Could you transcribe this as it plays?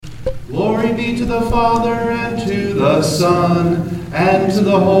Glory be to the Father, and to the Son, and to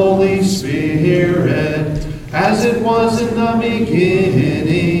the Holy Spirit, as it was in the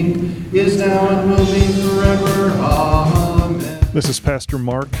beginning, is now, and will be forever. Amen. This is Pastor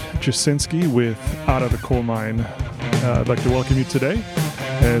Mark Jasinski with Out of the Coal Mine. I'd like to welcome you today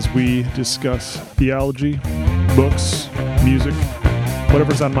as we discuss theology, books, music,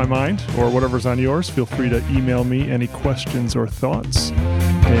 whatever's on my mind or whatever's on yours. Feel free to email me any questions or thoughts,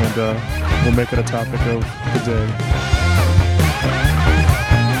 and we'll make it a topic of the day.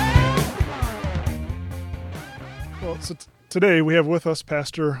 Well, so today we have with us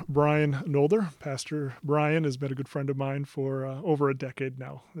Pastor Brian Nolder. Pastor Brian has been a good friend of mine for over a decade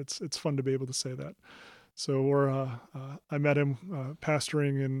now. It's fun to be able to say that. So I met him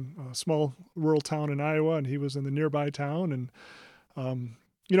pastoring in a small rural town in Iowa, and he was in the nearby town. And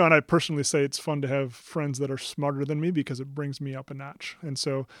and I personally say it's fun to have friends that are smarter than me because it brings me up a notch. And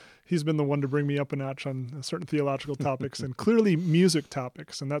so he's been the one to bring me up a notch on certain theological topics and clearly music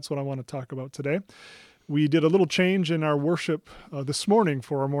topics. And that's what I want to talk about today. We did a little change in our worship this morning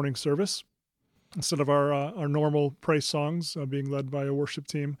for our morning service. Instead of our normal praise songs being led by a worship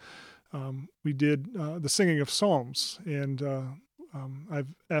team, we did the singing of psalms. And I've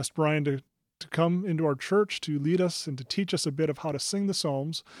asked Brian to come into our church to lead us and to teach us a bit of how to sing the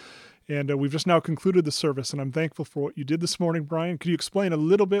psalms. And we've just now concluded the service, and I'm thankful for what you did this morning, Brian. Could you explain a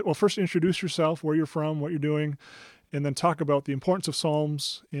little bit? Well, first introduce yourself, where you're from, what you're doing, and then talk about the importance of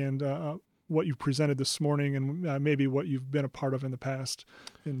psalms and what you presented this morning and maybe what you've been a part of in the past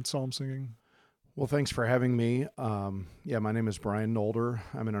in psalm singing. Well, thanks for having me. My name is Brian Nolder.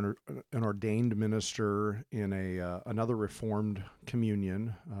 I'm an ordained minister in another Reformed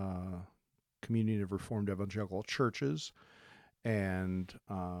communion of Reformed Evangelical Churches, and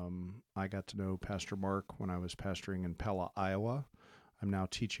I got to know Pastor Mark when I was pastoring in Pella, Iowa. I'm now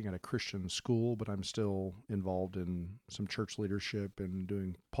teaching at a Christian school, but I'm still involved in some church leadership and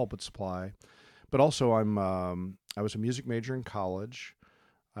doing pulpit supply. But also, I was a music major in college.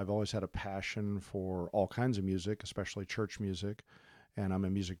 I've always had a passion for all kinds of music, especially church music, and I'm a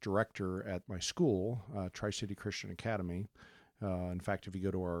music director at my school, Tri-City Christian Academy. In fact, if you go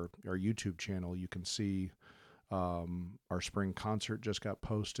to our YouTube channel, you can see our spring concert just got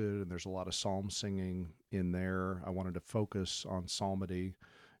posted, and there's a lot of psalm singing in there. I wanted to focus on psalmody.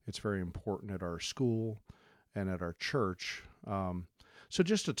 It's very important at our school and at our church. So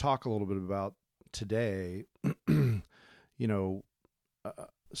just to talk a little bit about today,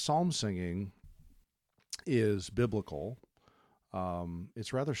 psalm singing is biblical.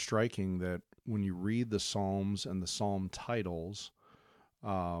 It's rather striking that when you read the Psalms and the Psalm titles,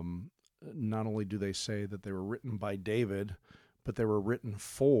 not only do they say that they were written by David, but they were written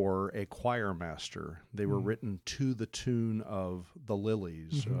for a choir master. They were written to the tune of the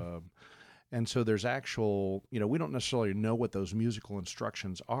lilies. And so there's actual, we don't necessarily know what those musical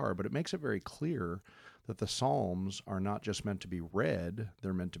instructions are, but it makes it very clear that the Psalms are not just meant to be read,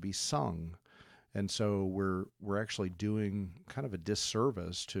 they're meant to be sung. And so we're actually doing kind of a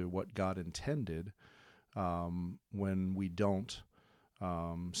disservice to what God intended when we don't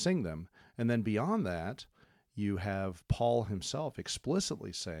sing them. And then beyond that, you have Paul himself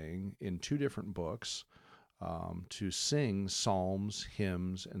explicitly saying in two different books to sing psalms,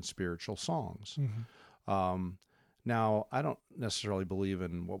 hymns, and spiritual songs. Now, I don't necessarily believe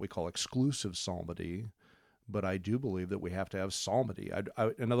in what we call exclusive psalmody, but I do believe that we have to have psalmody.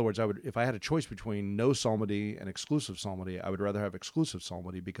 In other words, if I had a choice between no psalmody and exclusive psalmody, I would rather have exclusive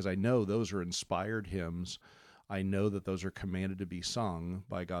psalmody because I know those are inspired hymns. I know that those are commanded to be sung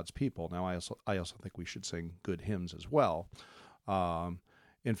by God's people. Now, I also think we should sing good hymns as well.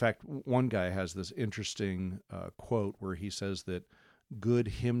 In fact, one guy has this interesting quote where he says that good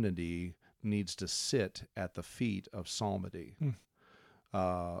hymnody needs to sit at the feet of psalmody.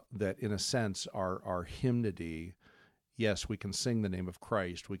 That in a sense, our hymnody, yes, we can sing the name of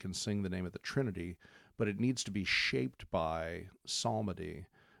Christ, we can sing the name of the Trinity, but it needs to be shaped by psalmody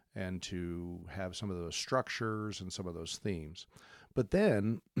and to have some of those structures and some of those themes. But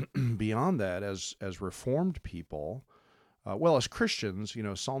then, beyond that, as Reformed people, as Christians,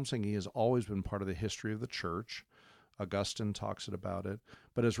 psalm singing has always been part of the history of the church. Augustine talks about it.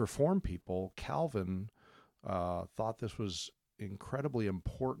 But as Reformed people, Calvin thought this was incredibly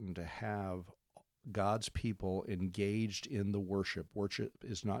important to have God's people engaged in the worship. Worship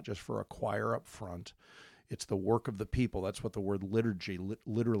is not just for a choir up front. It's the work of the people. That's what the word liturgy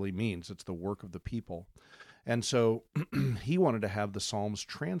literally means. It's the work of the people. And so he wanted to have the Psalms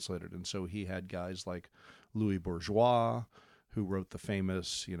translated. And so he had guys like Louis Bourgeois, who wrote the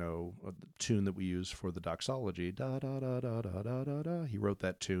famous, tune that we use for the doxology, da da da da da da da da. He wrote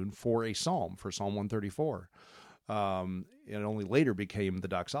that tune for a psalm, for Psalm 134. It only later became the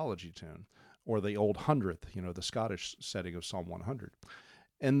doxology tune, or the old 100th, the Scottish setting of Psalm 100.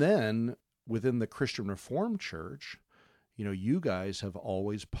 And then within the Christian Reformed Church, you guys have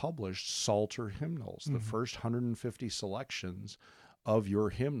always published Psalter hymnals. The first 150 selections of your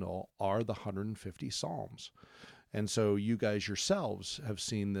hymnal are the 150 Psalms. And so you guys yourselves have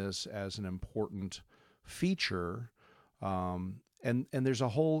seen this as an important feature. And there's a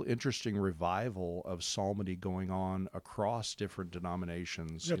whole interesting revival of psalmody going on across different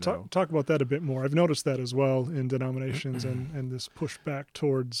denominations. Yeah, talk about that a bit more. I've noticed that as well in denominations and this pushback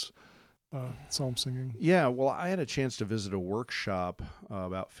towards psalm singing. Yeah, well, I had a chance to visit a workshop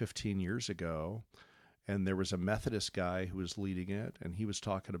about 15 years ago, and there was a Methodist guy who was leading it, and he was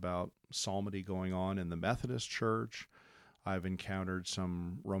talking about psalmody going on in the Methodist church. I've encountered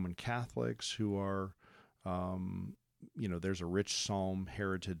some Roman Catholics who are, there's a rich psalm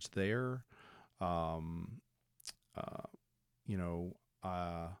heritage there.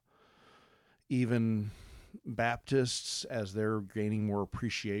 Even Baptists, as they're gaining more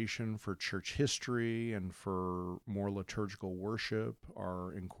appreciation for church history and for more liturgical worship,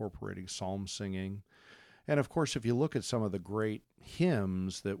 are incorporating psalm singing. And of course, if you look at some of the great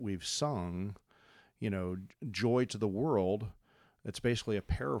hymns that we've sung, Joy to the World, it's basically a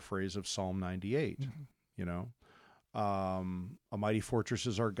paraphrase of Psalm 98, A Mighty Fortress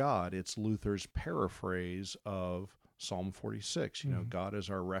is Our God. It's Luther's paraphrase of Psalm 46, God is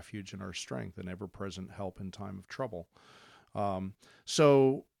our refuge and our strength, an ever-present help in time of trouble. I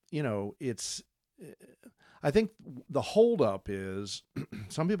think the holdup is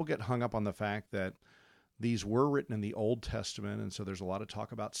some people get hung up on the fact that these were written in the Old Testament, and so there's a lot of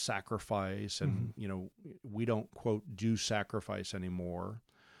talk about sacrifice, and, we don't, quote, do sacrifice anymore.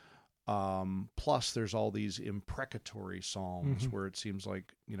 Plus, there's all these imprecatory psalms where it seems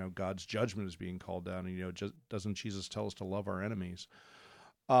like, God's judgment is being called down, and, doesn't Jesus tell us to love our enemies?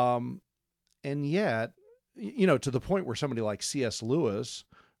 And yet, to the point where somebody like C.S. Lewis,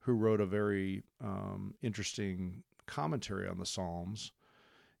 who wrote a very interesting commentary on the Psalms,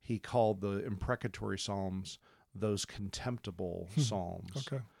 he called the imprecatory psalms those contemptible psalms.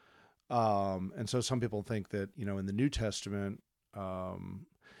 Okay. And so some people think that, in the New Testament,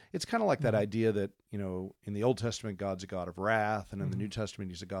 it's kind of like that idea that, in the Old Testament, God's a God of wrath, and in the New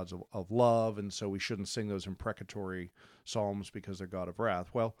Testament, he's a God of love, and so we shouldn't sing those imprecatory psalms because they're God of wrath.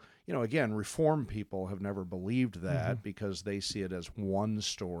 Well, again, Reformed people have never believed that because they see it as one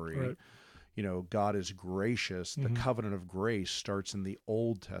story. Right. God is gracious. The covenant of grace starts in the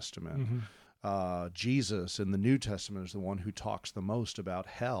Old Testament. Jesus in the New Testament is the one who talks the most about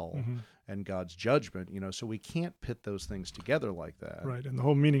hell and God's judgment, so we can't pit those things together like that. Right, and the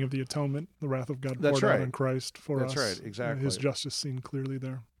whole meaning of the atonement, the wrath of God poured out on Christ for us. That's right, exactly. His justice seen clearly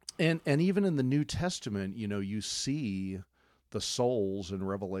there. And even in the New Testament, you see the souls in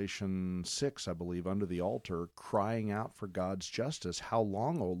Revelation 6, I believe, under the altar, crying out for God's justice. How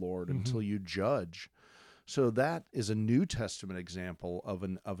long, O Lord, until you judge? So that is a New Testament example of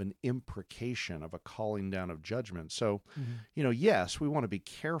an imprecation, of a calling down of judgment. So, yes, we want to be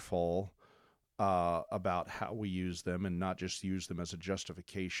careful about how we use them and not just use them as a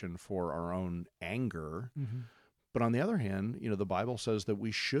justification for our own anger. But on the other hand, the Bible says that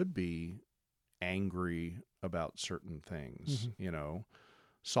we should be angry about certain things.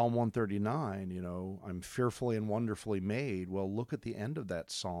 Psalm 139, I'm fearfully and wonderfully made. Well, look at the end of that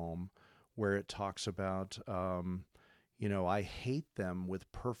psalm where it talks about, I hate them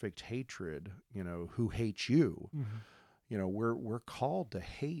with perfect hatred, who hate you. We're called to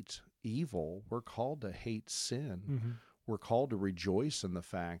hate evil. We're called to hate sin. We're called to rejoice in the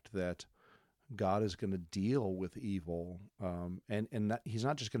fact that God is going to deal with evil. And he's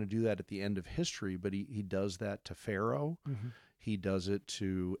not just going to do that at the end of history, but he does that to Pharaoh. He does it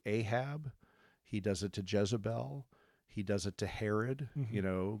to Ahab. He does it to Jezebel. He does it to Herod.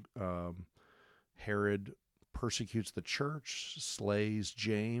 Herod persecutes the church, slays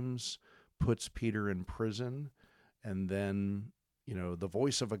James, puts Peter in prison, and then, the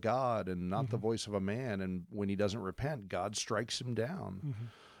voice of a God and not the voice of a man. And when he doesn't repent, God strikes him down.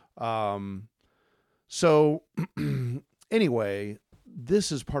 So anyway,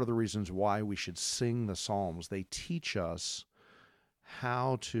 this is part of the reasons why we should sing the Psalms. They teach us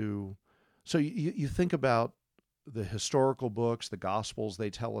how to, so you think about the historical books, the Gospels, they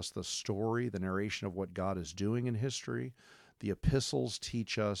tell us the story, the narration of what God is doing in history. The epistles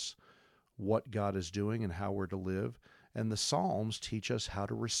teach us what God is doing and how we're to live. And the Psalms teach us how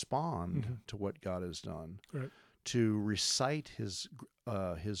to respond to what God has done. Right. to recite his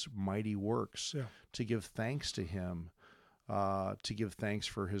mighty works, Yeah. to give thanks to him, to give thanks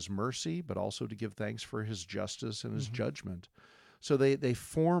for his mercy, but also to give thanks for his justice and his judgment. So they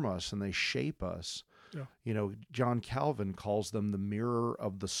form us and they shape us. Yeah. You know, John Calvin calls them the mirror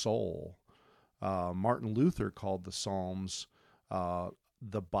of the soul. Martin Luther called the Psalms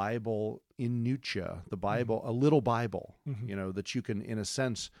the Bible in nucha, the Bible, a little Bible, you know, that you can, in a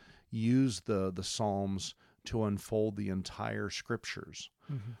sense, use the Psalms to unfold the entire scriptures.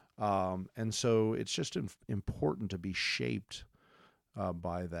 And so it's just important to be shaped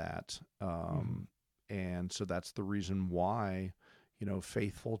by that. And so that's the reason why, you know,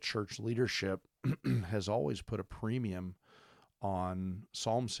 faithful church leadership has always put a premium on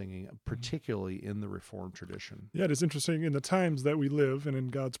psalm singing, particularly in the Reformed tradition. Yeah, it is interesting in the times that we live and in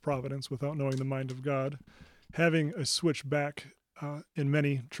God's providence, without knowing the mind of God, having a switch back in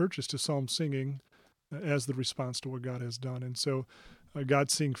many churches to psalm singing as the response to what God has done. And so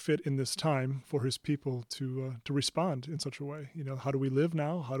God seeing fit in this time for his people to respond in such a way. You know, how do we live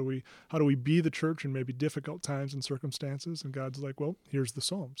now? How do we be the church in maybe difficult times and circumstances? And God's like, well, here's the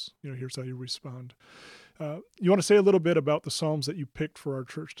Psalms. You know, here's how you respond. You want to say a little bit about the Psalms that you picked for our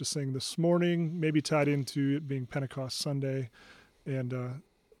church to sing this morning, maybe tied into it being Pentecost Sunday, and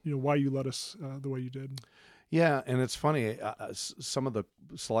you know, why you led us the way you did. Yeah, and it's funny, some of the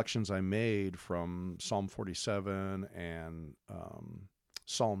selections I made from Psalm 47 and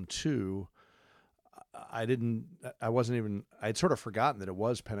Psalm 2, I'd sort of forgotten that it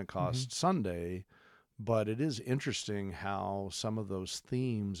was Pentecost Sunday, but it is interesting how some of those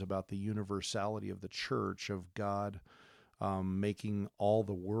themes about the universality of the church, of God making all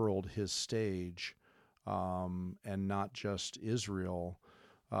the world his stage, and not just Israel.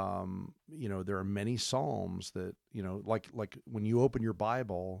 You know, there are many Psalms that, you know, like when you open your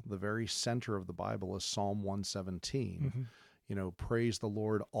Bible, the very center of the Bible is Psalm 117. You know, praise the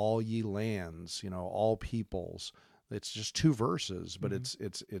Lord, all ye lands, you know, all peoples. It's just 2 verses, but it's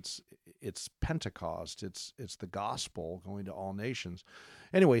Pentecost. It's the gospel going to all nations.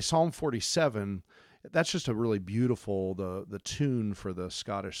 Anyway, Psalm 47, that's just a really beautiful, the tune for the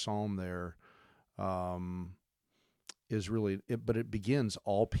Scottish psalm there, is really, but it begins,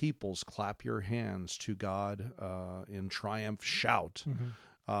 all peoples clap your hands to God in triumph shout.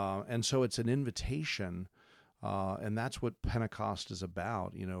 And so it's an invitation, and that's what Pentecost is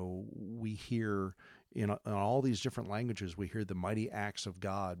about. You know, we hear in all these different languages, we hear the mighty acts of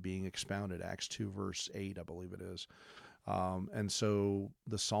God being expounded, Acts 2 verse 8, I believe it is. And so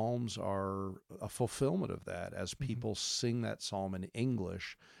the Psalms are a fulfillment of that as people sing that psalm in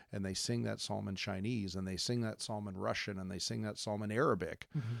English, and they sing that psalm in Chinese, and they sing that psalm in Russian, and they sing that psalm in Arabic.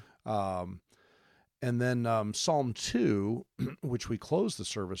 And then Psalm 2, which we close the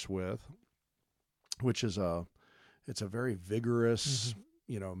service with, which is it's a very vigorous,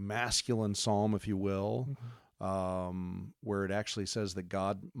 you know, masculine psalm, if you will, where it actually says that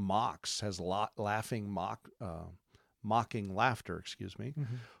God has mocking laughter,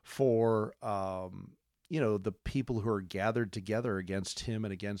 for, you know, the people who are gathered together against him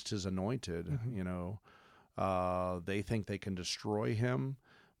and against his anointed. You know, they think they can destroy him,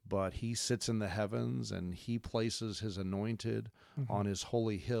 but he sits in the heavens and he places his anointed on his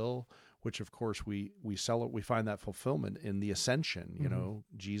holy hill, which of course we find that fulfillment in the ascension, you know,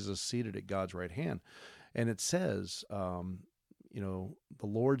 Jesus seated at God's right hand. And it says, you know, the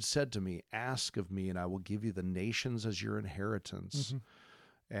Lord said to me, ask of me, and I will give you the nations as your inheritance.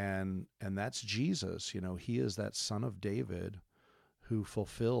 And that's Jesus. You know, he is that son of David who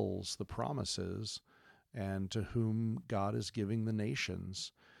fulfills the promises and to whom God is giving the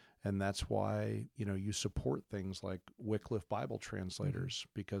nations. And that's why, you know, you support things like Wycliffe Bible translators,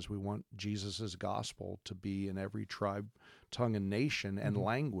 because we want Jesus's gospel to be in every tribe, tongue, and nation and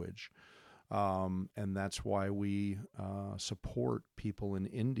language. And that's why we support people in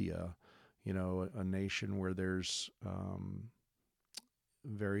India, you know, a nation where there's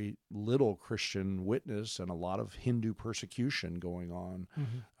very little Christian witness and a lot of Hindu persecution going on,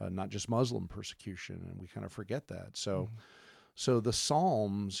 not just Muslim persecution, and we kind of forget that. So the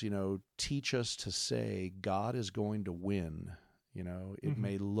Psalms, you know, teach us to say God is going to win. You know, it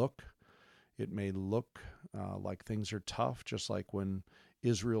may look like things are tough, just like when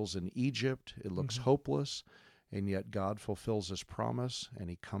Israel's in Egypt, it looks hopeless, and yet God fulfills his promise,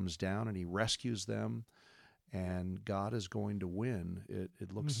 and he comes down and he rescues them, and God is going to win.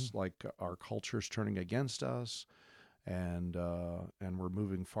 It looks like our culture's turning against us, and we're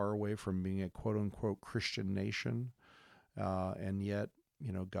moving far away from being a quote-unquote Christian nation, and yet,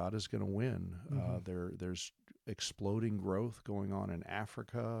 you know, God is going to win. exploding growth going on in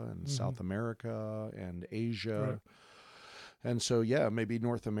Africa and South America and Asia. Right. And so, yeah, maybe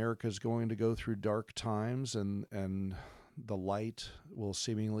North America is going to go through dark times, and the light will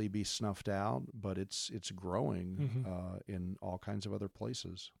seemingly be snuffed out, but it's growing in all kinds of other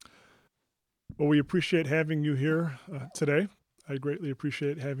places. Well, we appreciate having you here today. I greatly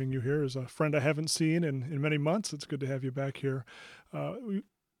appreciate having you here as a friend I haven't seen in many months. It's good to have you back here.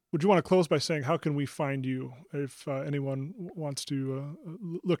 Would you want to close by saying, how can we find you if anyone wants to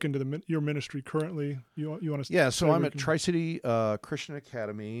look into your ministry currently? You want to? Yeah, so I'm at Tri-City Christian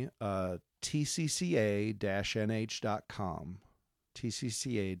Academy, tcca-nh.com,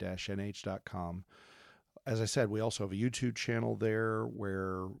 tcca-nh.com. As I said, we also have a YouTube channel there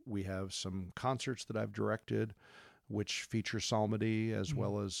where we have some concerts that I've directed, which feature psalmody as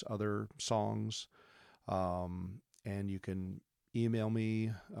well as other songs. And you can email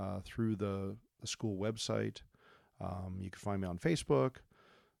me through the school website. You can find me on Facebook.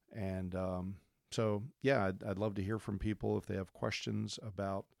 And so, yeah, I'd love to hear from people if they have questions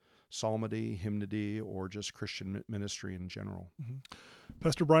about psalmody, hymnody, or just Christian ministry in general.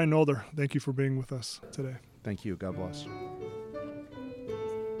 Pastor Brian Nolder, thank you for being with us today. Thank you. God bless.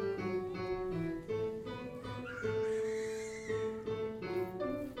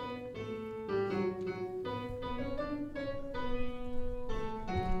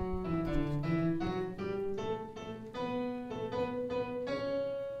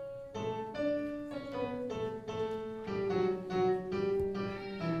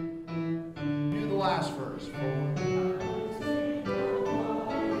 Do the last verse.